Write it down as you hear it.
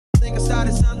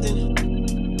started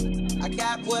something. I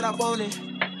got what I wanted.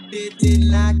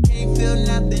 Didn't I can't feel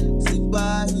nothing.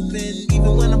 Superhuman,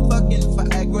 even when I'm fucking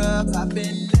Viagra.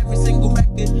 Popping every single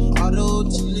record.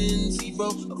 Auto-tuning, zero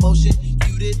emotion.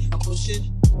 Muted, I'm pushing.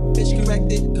 Bitch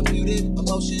corrected, computed,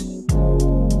 emotion.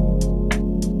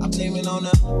 I'm taming on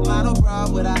a model bra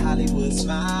with a Hollywood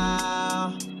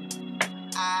smile.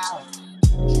 Ow.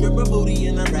 Stripper booty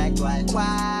in a rack like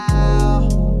wow.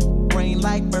 Brain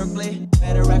like Berkeley,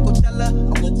 better at Coachella.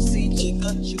 I went to see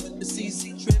Chica, she went to see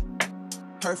C-Trip.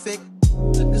 Perfect.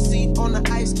 Took a seat on the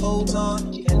ice cold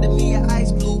on. She handed me an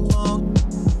ice blue phone.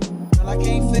 Girl, I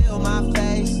can't feel my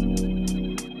face.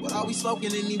 What are we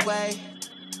smoking anyway?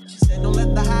 She said, don't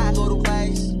let the high go to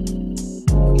waste.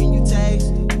 What can you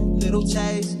taste? Little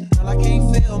taste. Girl, I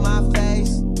can't feel my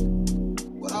face.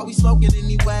 What are we smoking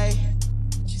anyway?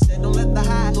 She said, don't let the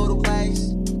high go to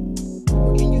waste.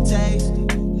 What can you taste?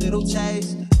 Little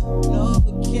taste.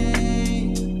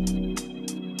 Novakaine.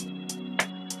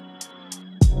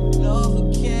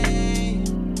 Novakaine.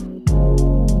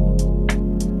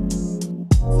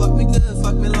 Fuck me good,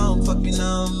 fuck me long, fuck me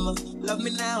numb. Love me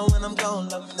now when I'm gone,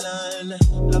 love me none.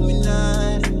 Love me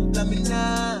none, love me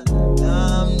none.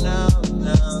 Numb, numb,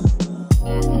 numb.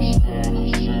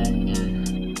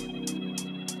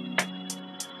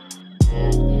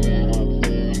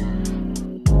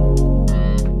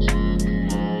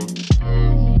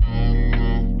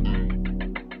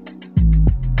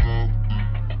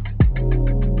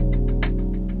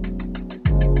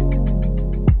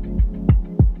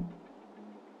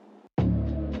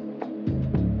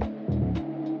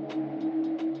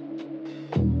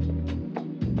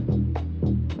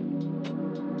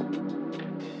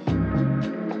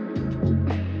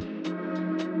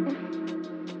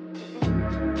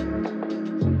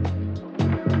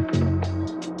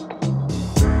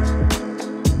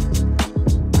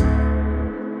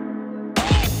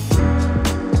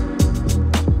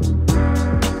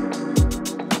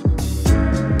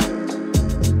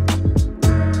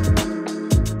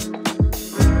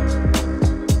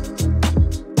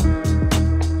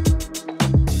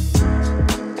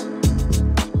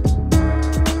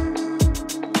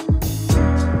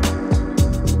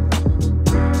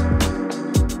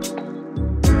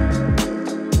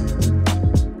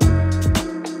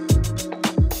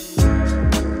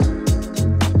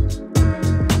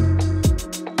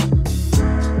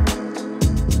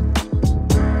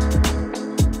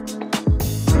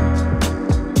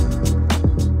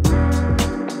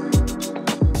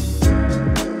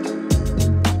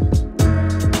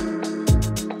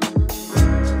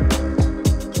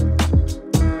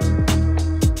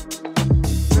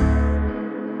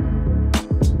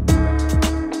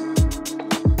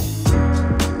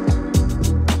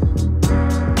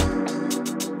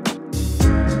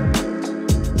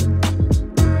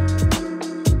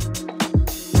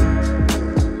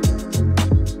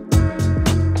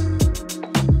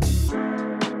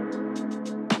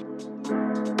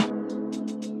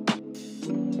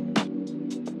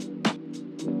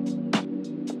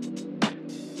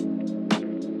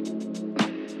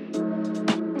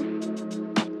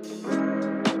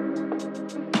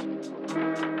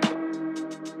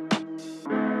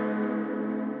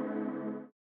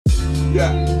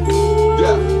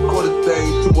 Quarter thing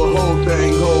to a whole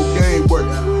thing, whole game work.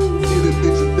 See the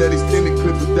bitches that extended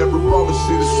clip with that revolver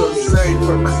shit is so the same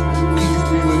purpose. Easy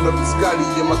beaming up the Scotty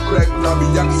in my crack lobby,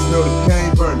 I can smell the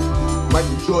cane burning.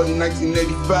 Michael Jordan,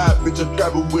 1985, bitch, I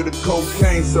travel with a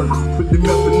cocaine circus. Put the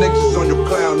methanations on your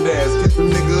clown ass. Kiss a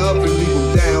nigga up and leave him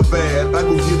down bad. I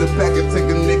go get a pack and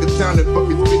take a nigga town and fuck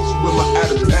his bitch with my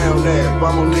out-of-town ass.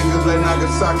 Bomb on niggas like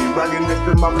Nagasaki, rockin' next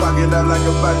to my pocket, I like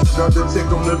a body. Start to check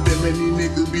on the bed, man, these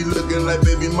niggas be looking like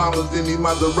baby mamas in these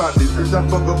Maseratis. Bitch, I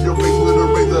fuck up your face with a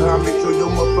razor, I make sure your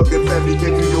motherfucking family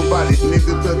can't do your body.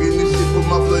 Nigga tugging this shit, put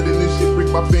my blood in this shit, break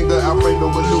my finger, I break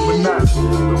no Illuminati.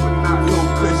 No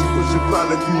crazy, pushing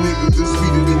product, you niggas is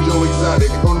sweeter than Joe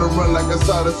Exotic. On the run like a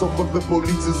soda, so fuck the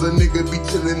police is a nigga be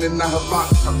chillin' in the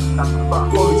Havana.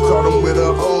 Police caught him with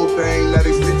a whole thing, now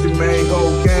they stitching main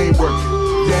whole game working.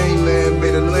 Gangland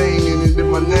made a lane in it, and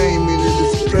my name in it,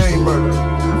 it's a gang murder.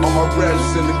 All my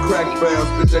rats in the crack barrels,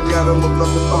 bitch, I got them up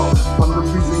like a thought. I'm the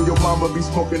reason your mama be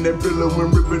smoking that pillow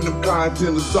when ripping them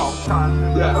containers off.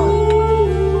 Yeah.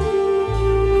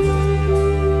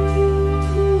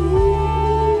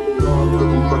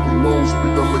 Fucking long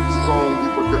speak, I make the song, we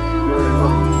forget the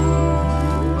game.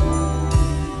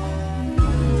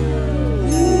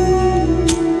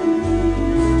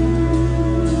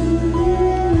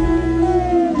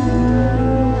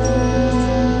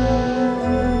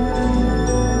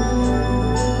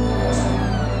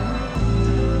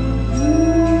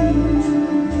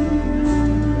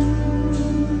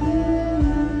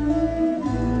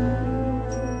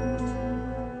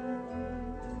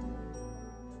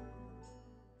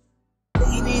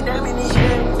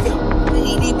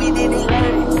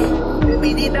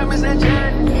 diamonds that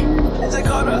shine. As I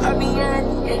call her, I be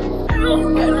on it. I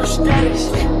don't got no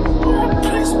status. I'm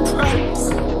place practice.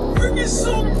 Bringing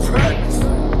some practice.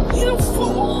 You don't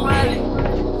fuck with money.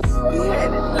 We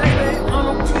had it like that on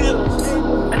the pills.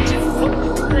 I just fuck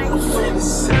the thing. Finna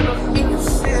settle in the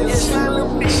field. Yes, my little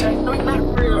bitch, I know you're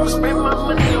not real. I spend my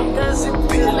money on guns and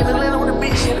pills. Like a land with a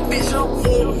bitch, and a bitch on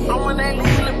pill. I'm on that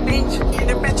little bitch. Get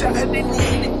the bitch out, I didn't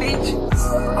need the bitch.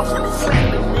 I'm from the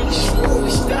flat, the nation. We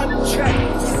started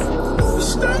tracking. We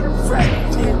started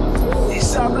fracking.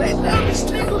 These all black diamonds,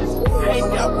 nigga.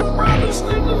 Hang out with robbers,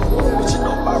 nigga. What you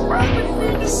know about robbing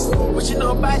niggas? What you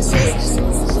know about Texas?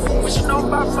 What you know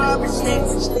about robbing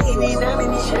niggas? Nigga, these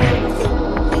diamonds, these hands.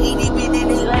 Nigga, these bitches,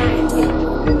 they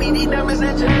lying. Baby, these diamonds,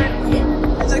 that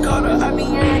giant. I just called her, I be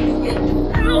on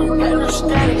it. I don't got no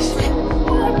status.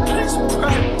 I'm place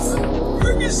practice.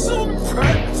 Bringing some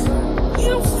practice. You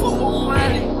don't fuck with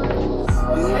money.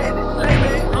 We had it like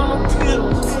that on the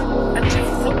pills. I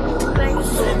just fuck with things.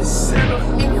 Finna settle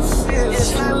in the field.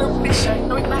 Yes, my little bitch, I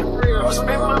know you're not real. I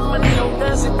spend my money on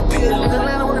guns and pills. Like a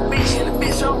land with a bitch, and a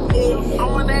bitch on pill. I'm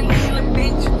on that little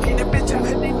bitch. Get the bitch out, I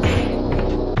didn't need it.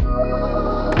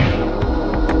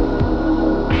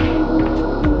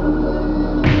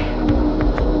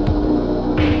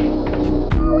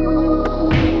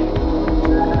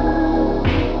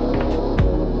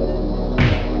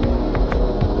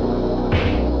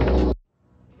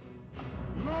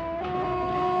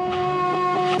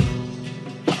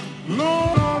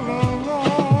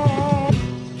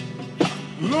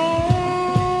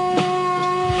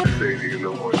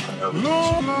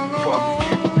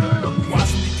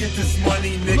 Watch me get this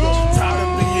money, nigga. Tired of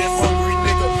being hungry,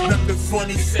 nigga. Nothing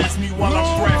funny, sass me while I'm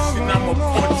thrashing. I'm a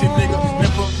punch nigga.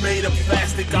 Never made of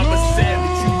plastic. I'm a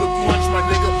savage. You look lunch, my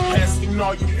nigga. Asking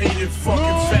all you hated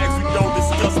fucking facts. We don't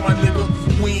discuss, my nigga.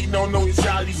 We ain't on no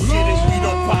jolly shit and we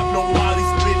don't pop no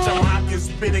mollies, bitch. I'm hot and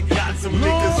spitting. Got some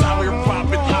niggas out here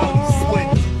popping ollies, sweat.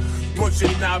 Bunch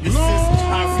of novices.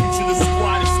 Our future the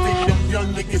squad is thick. Them young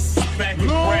niggas is back and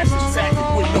brash attacking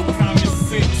with no common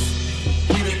sense.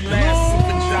 We the last of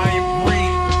the giant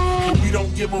breed. We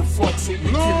don't give a fuck, so we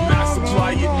cannot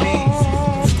supply your needs.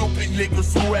 Them stupid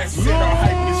niggas who act said our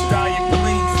hype is dying,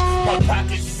 please. My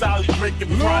pocket's solid,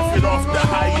 making profit off the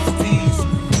highest fees.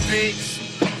 Bitch,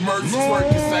 merch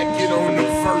twerk as I get on the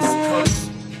first curse.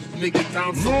 Nigga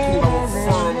down so cool, I'm a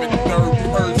firm in third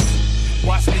person.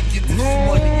 Watch me get this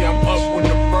money, I'm up when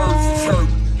the birds chirp.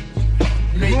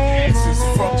 Make actions,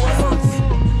 fuck rehearse.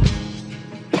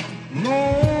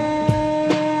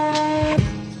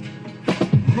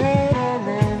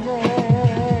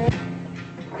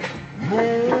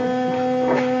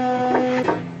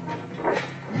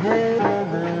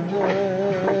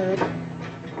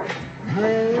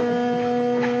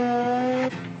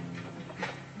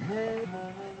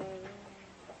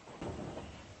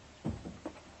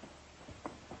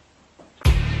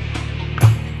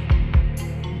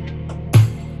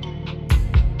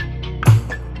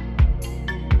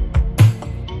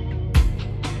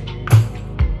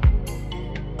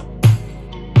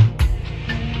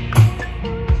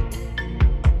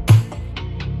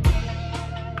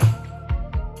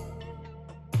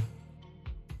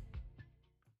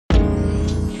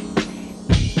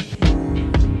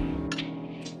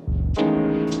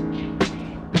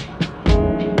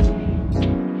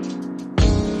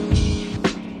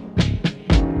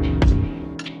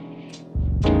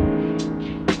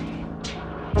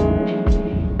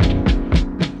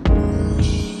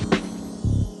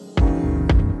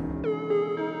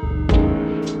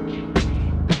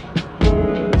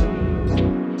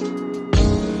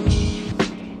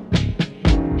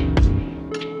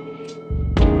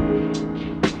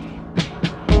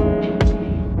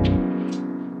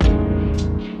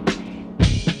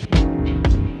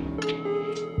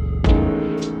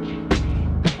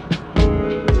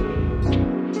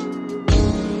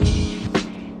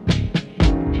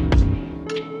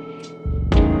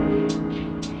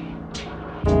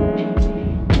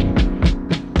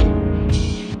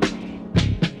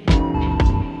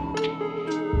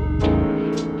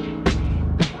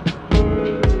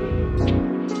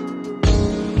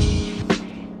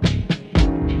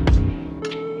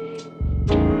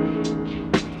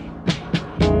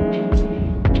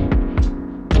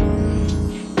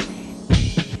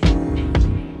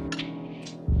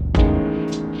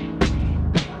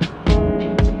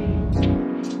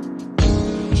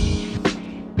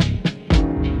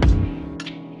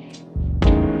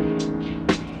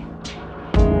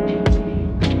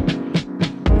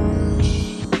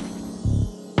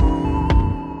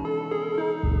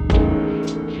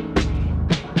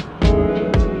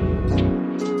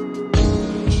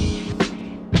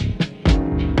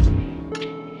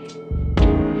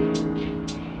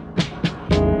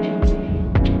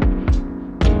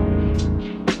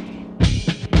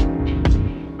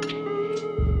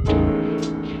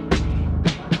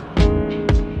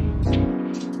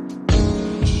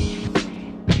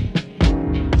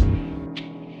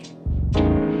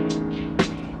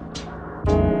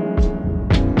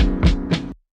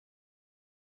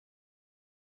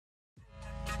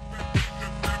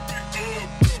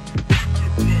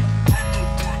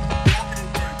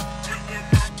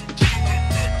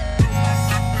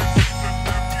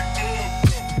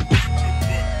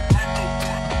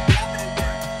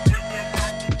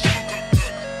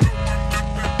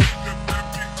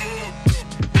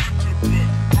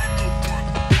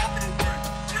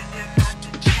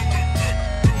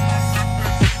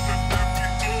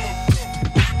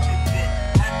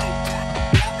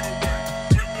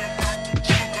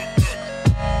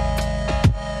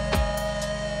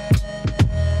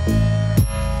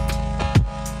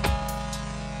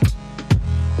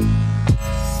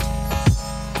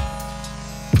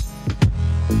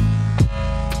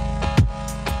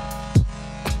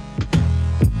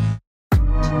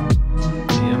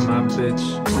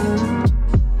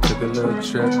 little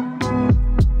trip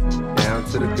down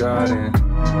to the garden.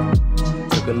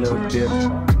 Took a little dip.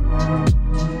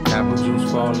 Apple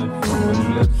juice falling from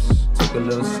her lips. Took a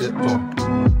little sip on.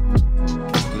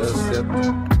 Little sip.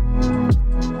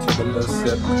 Took a little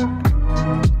sip.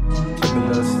 Took a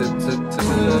little sip. Took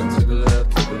a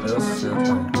little sip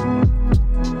on.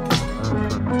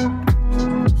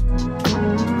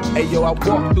 Hey yo, I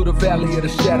walk through the valley of the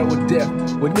shadow of death,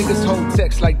 where niggas hold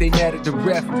text like they mad at the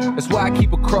ref. That's why I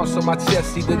keep a cross on my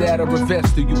chest, either that or a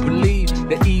vest. Do you believe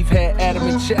that Eve had Adam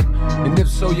in check? And if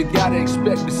so, you gotta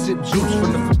expect to sip juice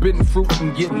from the forbidden fruit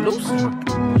and get loose.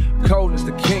 Cole is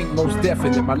the king, most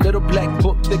definite. My little black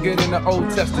book thicker than the Old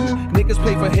Testament. Niggas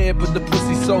pay for head, but the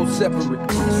pussy so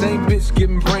separate. Same bitch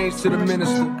giving brains to the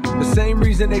minister. The same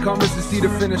reason they call Mr. C the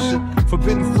finisher.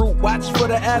 Forbidden fruit, watch for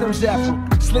the Adam's apple.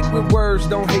 Slick with words,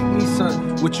 don't hate me,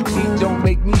 son. What you eat don't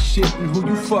make me shit, and who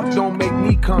you fuck don't make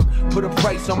me come. Put a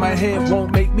price on my head,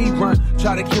 won't make me run.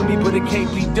 Try to kill me, but it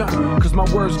can't be done. Cause my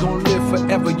words gon' live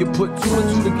forever. You put two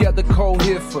and two together, cold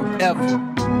here forever.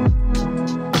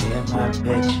 Yeah, my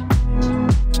bitch.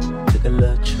 Took a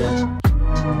little trip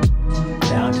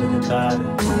down to the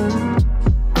garden.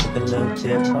 Took a little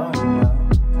dip, oh you know.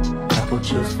 Apple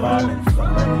juice falling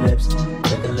from my lips.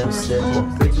 Took a little sip of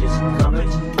bitches coming,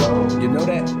 go. You know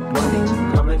that?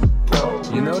 Money coming, go.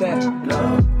 You know that?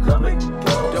 Love coming,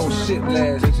 go. Don't shit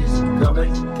last. Bitches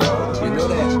coming, go. You know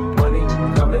that? Money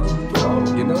coming,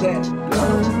 go. You know that?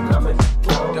 Love coming,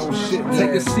 go. Don't shit last.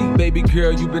 Take a seat, baby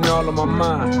girl, you been all on my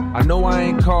mind. I know I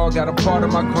ain't called, got a part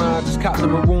of my grind. Just caught the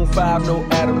Maroon 5, no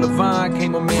Adam Levine.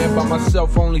 Came a man by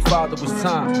myself, only father was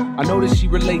time. I know that she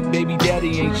relate, baby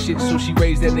daddy ain't shit, so she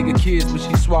raised that nigga kids, but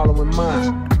she swallowing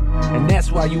mine. And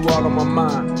that's why you all on my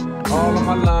mind. All on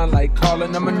my line like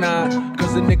calling number 9.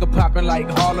 Cause a nigga popping like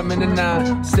Harlem in the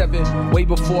 9-7. Way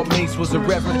before Mace was a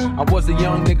reverend. I was a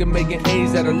young nigga making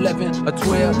A's at 11 or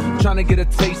 12. Trying to get a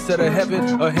taste of the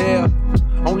heaven or hell.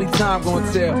 Only time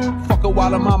gonna tell. Fuck her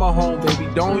while her mama home, baby,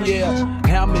 don't yell.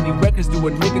 How many records do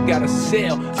a nigga gotta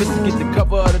sell just to get the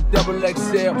cover of the double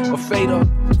XL or fader?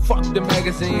 Fuck the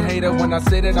magazine hater. When I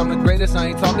say that I'm the greatest, I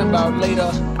ain't talking about later.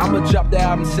 I'ma drop the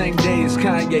album same day as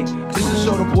Kanye, just to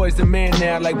show the boys the man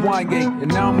now like Wanye.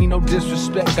 And I don't mean no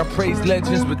disrespect, I praise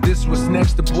legends, but this was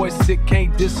next. The boy sick,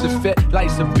 can't disaffect.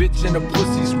 Life's a bitch and the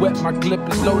pussy's wet. My clip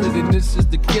is loaded and this is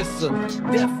the kisser.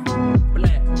 Death,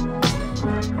 black.